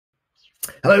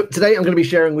Hello, today I'm going to be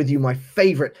sharing with you my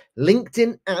favorite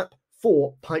LinkedIn app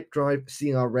for Pipedrive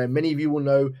CRM. Many of you will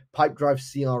know Pipedrive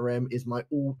CRM is my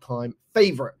all-time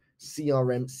favorite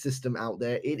CRM system out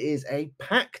there. It is a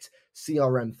packed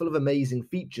CRM full of amazing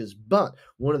features, but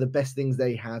one of the best things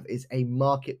they have is a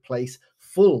marketplace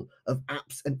full of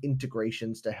apps and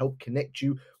integrations to help connect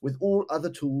you with all other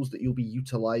tools that you'll be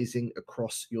utilizing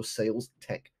across your sales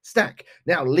tech stack.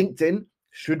 Now, LinkedIn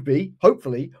should be,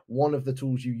 hopefully, one of the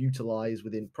tools you utilize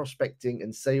within prospecting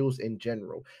and sales in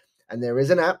general. And there is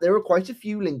an app, there are quite a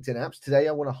few LinkedIn apps. Today,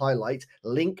 I want to highlight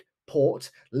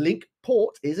Linkport.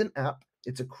 Linkport is an app.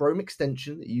 It's a Chrome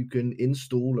extension that you can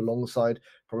install alongside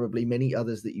probably many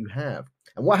others that you have.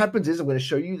 And what happens is, I'm going to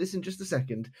show you this in just a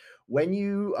second. When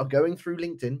you are going through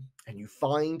LinkedIn and you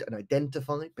find and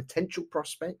identify potential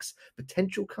prospects,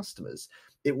 potential customers,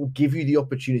 it will give you the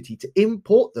opportunity to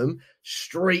import them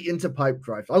straight into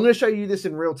Pipedrive. I'm going to show you this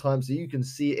in real time so you can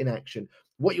see it in action.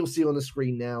 What you'll see on the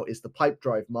screen now is the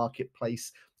Pipedrive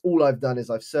marketplace. All I've done is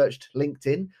I've searched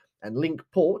LinkedIn, and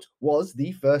Linkport was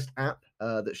the first app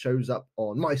that shows up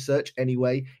on my search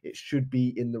anyway. It should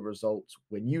be in the results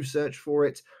when you search for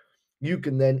it. You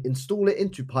can then install it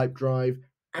into Pipedrive,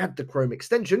 add the Chrome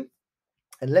extension,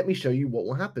 and let me show you what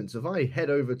will happen. So if I head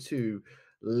over to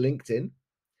LinkedIn,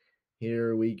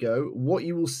 here we go. What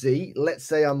you will see, let's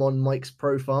say I'm on Mike's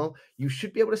profile, you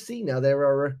should be able to see now there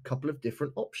are a couple of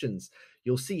different options.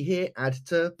 You'll see here, add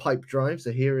to Pipedrive.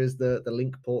 So here is the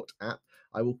Linkport app.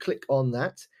 I will click on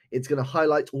that. It's going to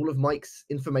highlight all of Mike's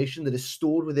information that is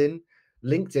stored within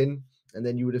LinkedIn. And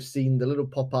then you would have seen the little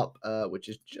pop-up, which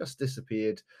has just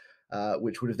disappeared,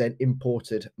 which would have then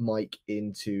imported Mike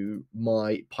into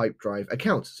my Pipedrive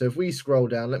account. So if we scroll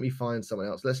down, let me find someone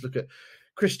else. Let's look at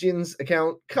Christian's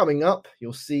account coming up.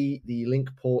 You'll see the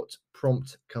Linkport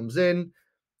prompt comes in.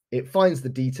 It finds the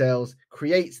details,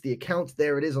 creates the account.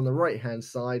 There it is on the right-hand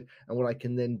side. And what I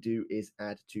can then do is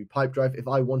add to Pipedrive. If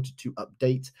I wanted to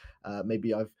update,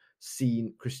 maybe I've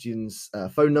seen Christian's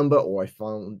phone number, or I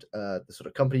found the sort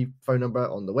of company phone number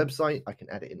on the website, I can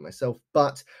add it in myself.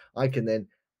 But I can then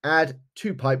add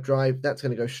to Pipedrive. That's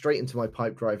going to go straight into my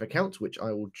Pipedrive account, which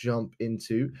I will jump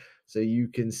into. So you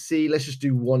can see, let's just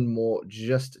do one more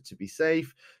just to be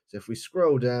safe. So if we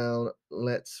scroll down,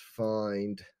 let's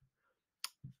find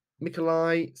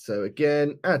Mikolai. So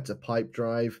again, add to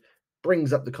Pipedrive,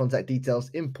 brings up the contact details,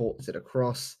 imports it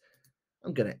across.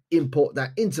 I'm going to import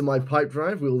that into my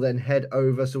Pipedrive. We'll then head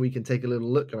over so we can take a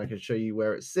little look and I can show you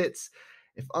where it sits.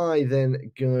 If I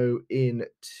then go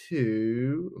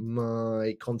into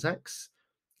my contacts,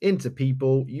 into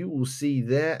people, you will see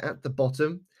there at the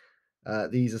bottom,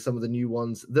 these are some of the new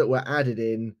ones that were added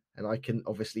in, and I can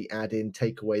obviously add in,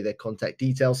 take away their contact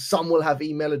details. Some will have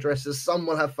email addresses, some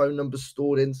will have phone numbers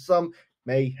stored in, some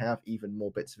may have even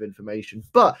more bits of information.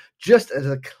 But just as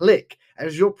a click,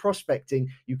 as you're prospecting,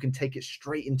 you can take it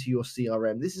straight into your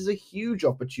CRM. This is a huge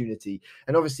opportunity.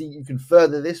 And obviously you can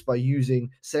further this by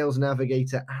using Sales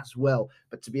Navigator as well.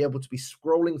 But to be able to be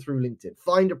scrolling through LinkedIn,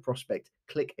 find a prospect,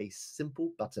 click a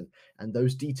simple button, and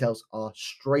those details are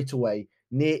straight away,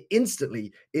 near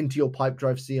instantly, into your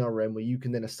Pipedrive CRM, where you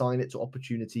can then assign it to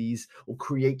opportunities or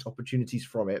create opportunities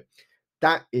from it.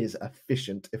 That is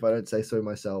efficient, if I don't say so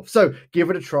myself. So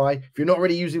give it a try. If you're not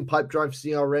already using Pipedrive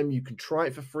CRM, you can try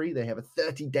it for free. They have a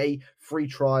 30-day free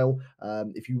trial.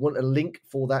 If you want a link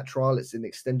for that trial, it's an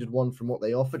extended one from what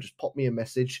they offer. Just pop me a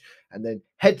message and then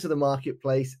head to the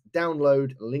marketplace,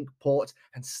 download Linkport,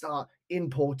 and start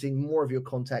importing more of your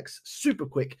contacts super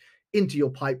quick into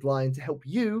your pipeline to help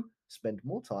you spend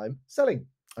more time selling.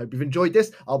 I hope you've enjoyed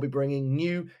this. I'll be bringing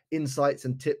new insights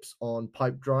and tips on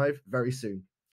Pipedrive very soon.